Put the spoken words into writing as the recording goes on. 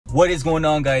What is going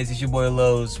on, guys? It's your boy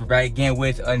Lowe's. We're back again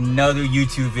with another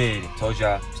YouTube vid. Told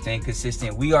y'all, staying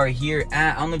consistent. We are here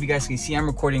at, I don't know if you guys can see, I'm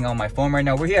recording on my phone right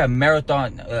now. We're here at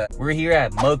Marathon. We're here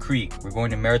at Mud Creek. We're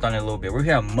going to Marathon in a little bit. We're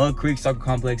here at Mud Creek Soccer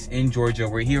Complex in Georgia.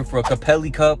 We're here for a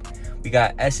Capelli Cup. We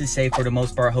got SSA for the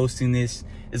most part hosting this.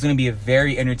 It's going to be a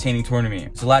very entertaining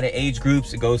tournament. It's a lot of age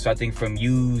groups. It goes, I think, from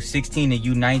U16 to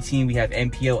U19. We have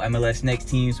NPL, MLS Next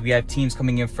Teams. We have teams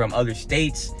coming in from other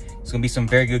states. It's gonna be some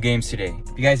very good games today.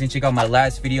 If you guys didn't check out my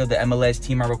last video, the MLS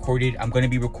team I recorded, I'm gonna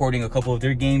be recording a couple of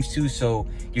their games too, so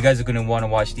you guys are gonna wanna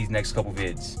watch these next couple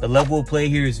vids. The level of play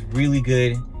here is really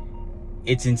good.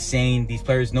 It's insane. These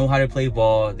players know how to play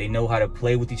ball. They know how to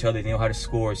play with each other. They know how to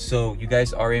score. So you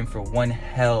guys are in for one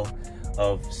hell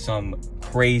of some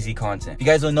crazy content. If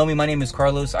you guys don't know me, my name is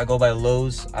Carlos. I go by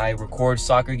Lowe's. I record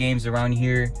soccer games around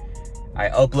here. I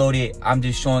upload it. I'm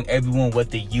just showing everyone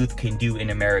what the youth can do in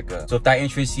America. So if that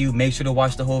interests you, make sure to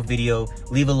watch the whole video.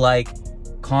 Leave a like,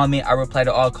 comment. I reply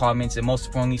to all comments, and most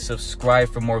importantly, subscribe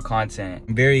for more content.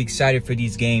 I'm very excited for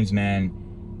these games, man.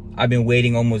 I've been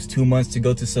waiting almost 2 months to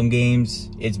go to some games.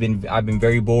 I've been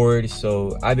very bored,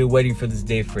 so I've been waiting for this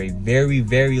day for a very,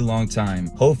 very long time.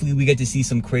 Hopefully we get to see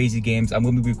some crazy games. I'm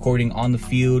gonna be recording on the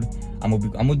field. I'm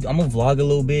gonna vlog a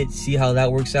little bit, see how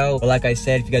that works out. But like I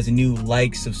said, if you guys are new,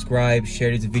 like, subscribe, share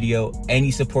this video.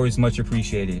 Any support is much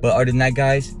appreciated. But other than that,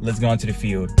 guys, let's go on to the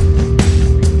field.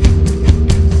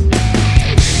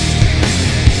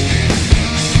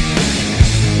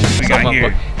 We got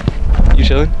here. You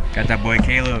chilling? Got that boy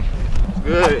Caleb.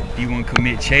 Good. D1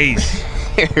 commit Chase.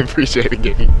 Appreciate it,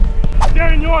 Gabe.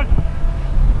 Darren, yours.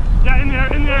 Yeah, in there.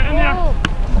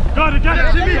 Got it.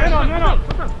 Timmy, hang on.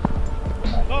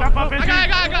 Step up, Izzy. I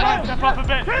got it. Step up a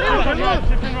bit.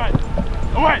 Shift in right.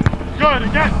 Away. Good,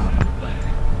 again.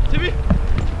 Timmy.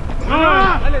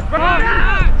 Good.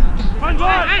 Find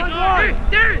wide.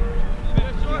 Darren.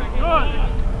 Good.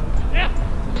 Yeah.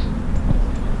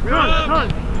 Good. Turn.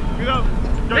 Get up.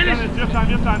 Go, Dennis. Your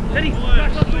time. Ready. Go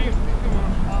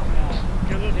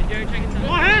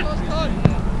ahead.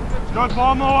 Good,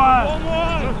 ball more.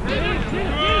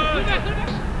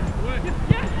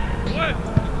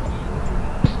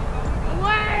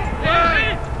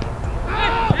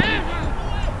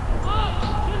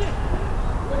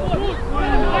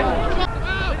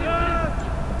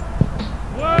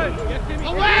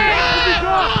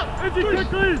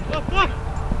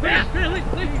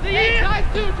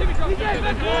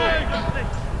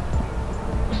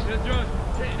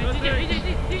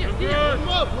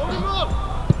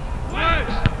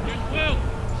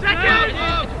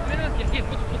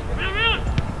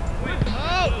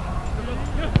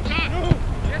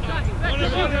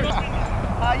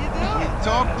 How you doing?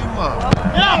 Talk him up.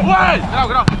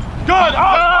 Get up. Good.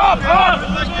 Up.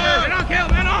 Man on,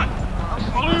 Caleb. Man on.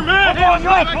 Follow your man. Come on.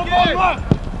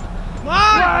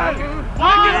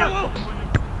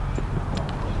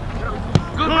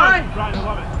 Good, Brian. Brian, I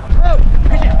love it.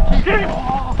 Get him.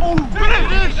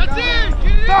 Finish. That's it.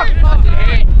 Get it. Come on.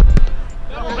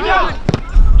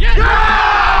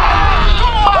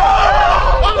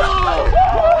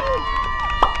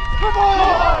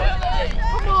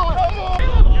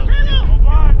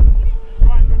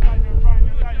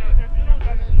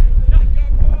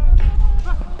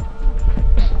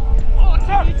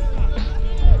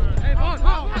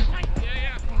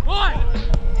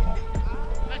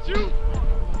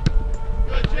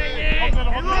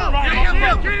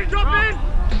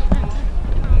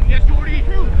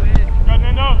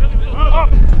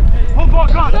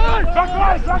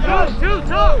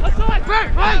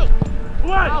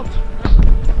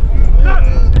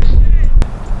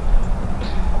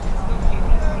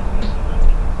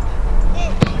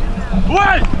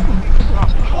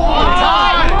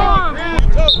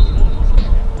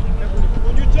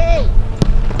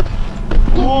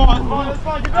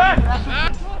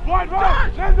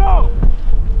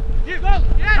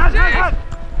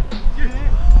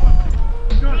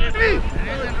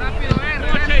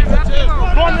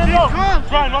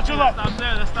 Brian, watch your left. Stop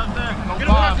there. Get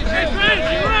across the chase.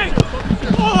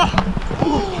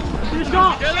 Finish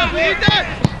off. Get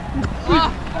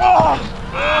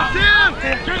Tim!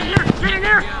 Get in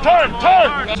here! Turn!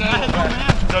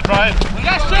 Good, Brian.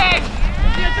 Yes, Chase!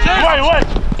 Wait!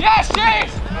 Yes,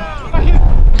 Chase!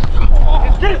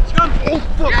 Get it! Oh,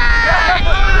 fuck!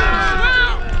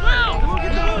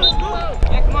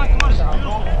 Yeah, come on.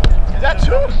 Is that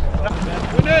two?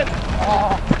 Win it!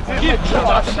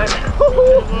 Stop!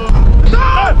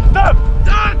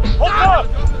 Hold up!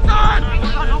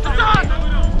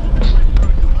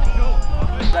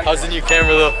 How's the new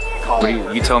camera though? What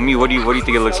do you tell me? What do you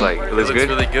think it looks like? It looks good?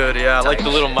 Really good, yeah. I like the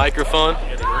little microphone.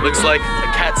 Looks like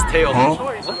a cat's tail.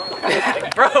 Huh?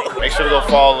 Bro. Make sure to go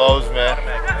follow Lowe's, man.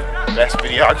 Best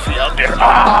videography out there.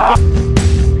 Ah!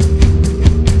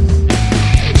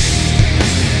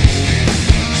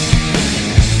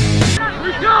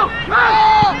 Good job!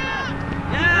 Yeah!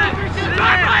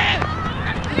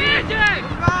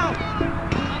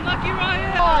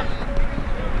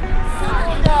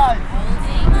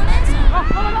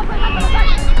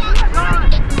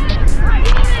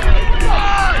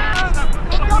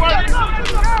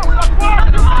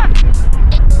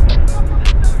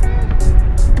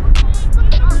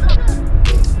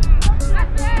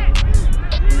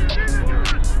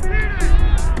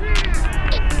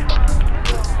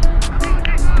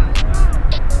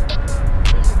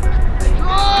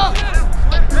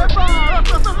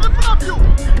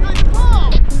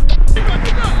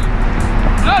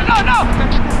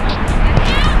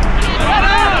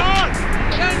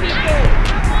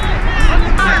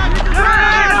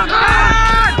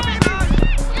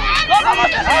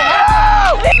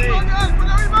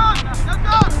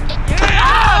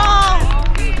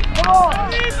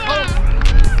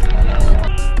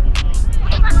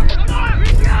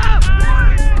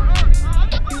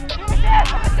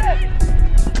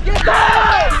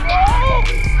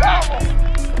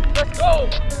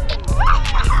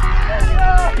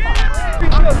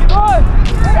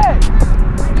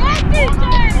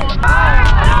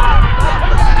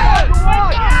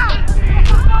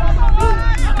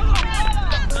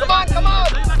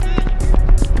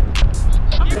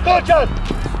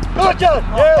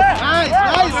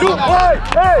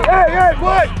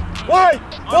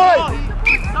 Nice!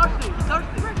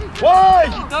 Why?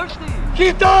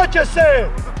 Keep that, just say!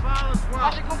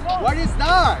 What is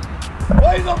that?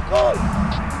 Why is not good?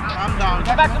 Calm down.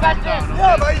 Go back.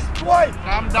 Yeah, but it's why?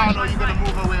 Calm down or you're going to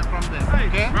move away from them,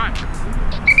 okay? Right.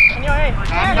 Calm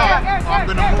down. I'm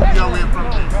going to move you away from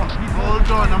them. Hold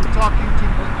on, I'm talking to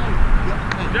you.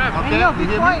 Okay? You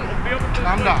hear me?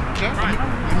 Calm down, okay?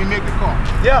 Let me make the call.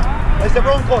 Yeah, it's the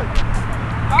wrong call.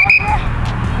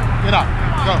 Get up.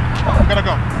 Go. You gotta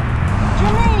go.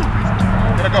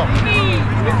 Gotta go.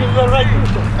 This is the right thing.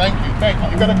 Thank you.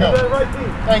 You gotta go. This is the right thing.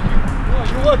 Thank you.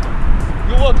 You're working.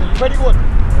 You're very good.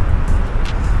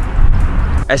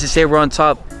 SSA were on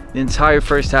top the entire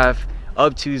first half,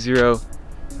 up 2-0.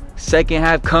 Second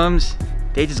half comes,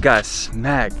 they just got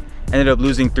smacked. Ended up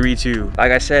losing 3-2.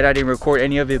 Like I said, I didn't record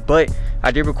any of it, but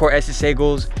I did record SSA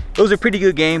goals. It was a pretty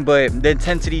good game, but the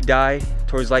intensity died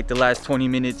towards like the last 20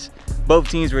 minutes. Both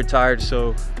teams were tired,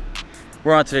 so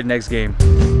we're on to the next game.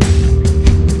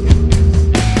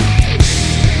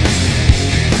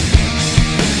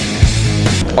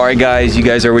 All right, guys, you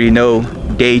guys already know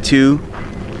day 2,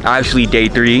 actually day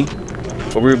 3,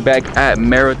 but we're back at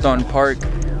Marathon Park.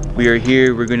 We are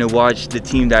here. We're gonna watch the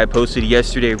team that I posted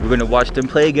yesterday. We're gonna watch them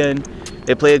play again.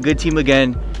 They play a good team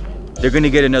again. They're gonna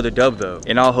get another dub though.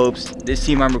 In all hopes, this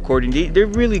team I'm recording, they're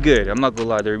really good. I'm not gonna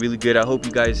lie, they're really good. I hope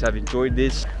you guys have enjoyed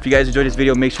this. If you guys enjoyed this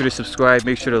video, make sure to subscribe,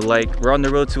 make sure to like. We're on the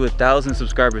road to 1,000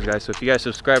 subscribers, guys. So if you guys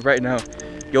subscribe right now,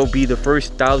 you'll be the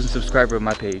first 1,000 subscriber of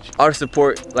my page. All the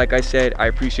support, like I said, I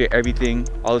appreciate everything.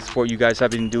 All the support you guys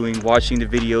have been doing, watching the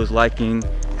videos, liking,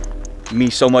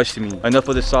 means so much to me. Enough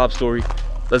of the sob story.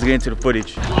 Let's get into the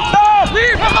footage.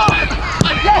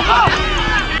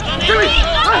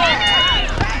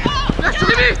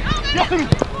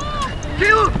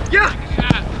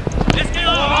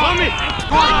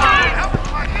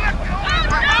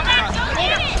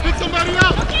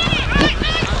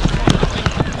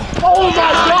 Oh my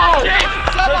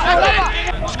God!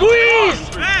 Squeeze!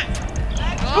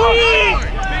 Squeeze!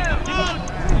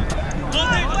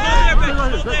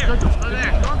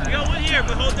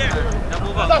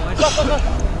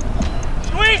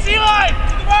 Squeeze, Eli! To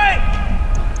the right!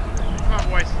 Come on,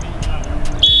 boys.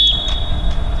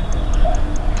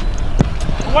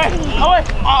 Away!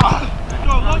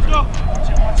 Let's go!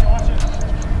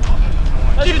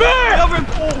 Keep it!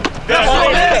 That's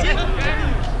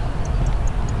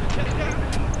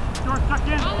tuck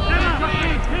in!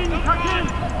 Tuck in!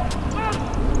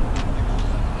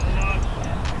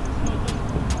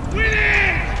 Win it!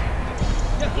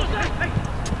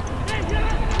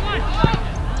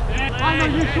 I know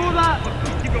you saw that!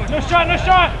 No shot!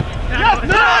 Yes!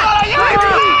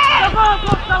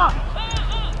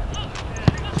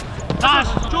 Nice!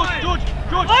 George!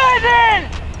 Landon!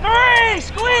 3!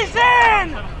 Squeeze in!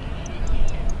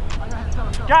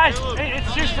 Guys, it's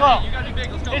too slow.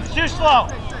 It's too slow.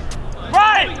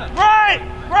 Right!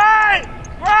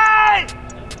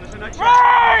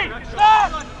 Stop!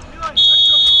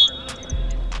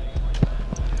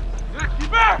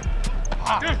 Keeper!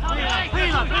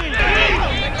 Clean.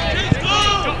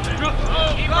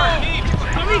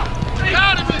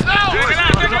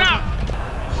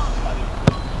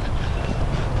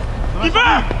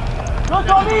 back! Go,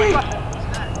 Tommy!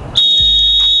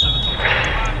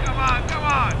 Come on.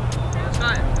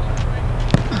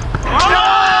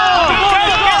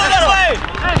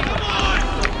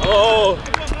 Oh!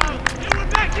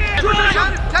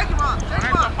 Take him on. There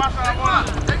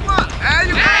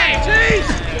you go. Jeez!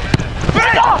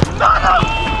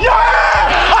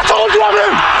 Yeah! I told you I'm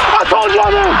him!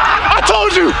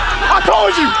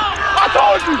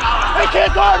 They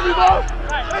can't guard me, bro!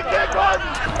 They can't guard me!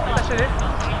 That shit hit?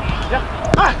 Yeah.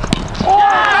 Oh!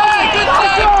 Good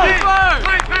save!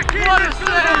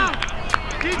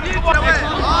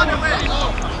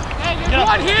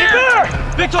 One here!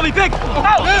 Big, Tommy, big!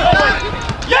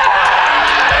 Yeah!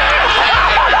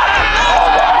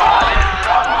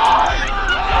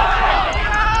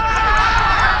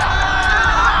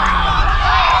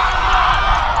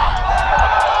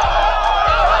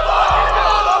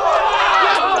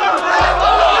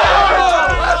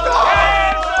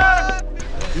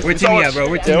 Where Timmy at, bro?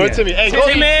 Where Timmy at? Timmy. Hey,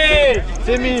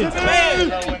 Timmy! No.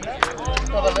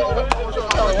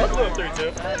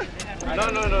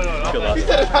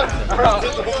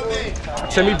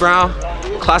 Timmy Brown,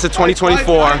 class of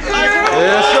 2024. Yes,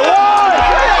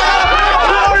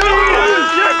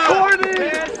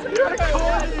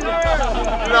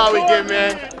 You know how we get,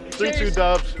 man. 3-2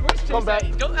 dubs.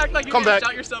 Don't act like you can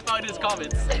shout yourself out in his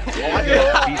comments.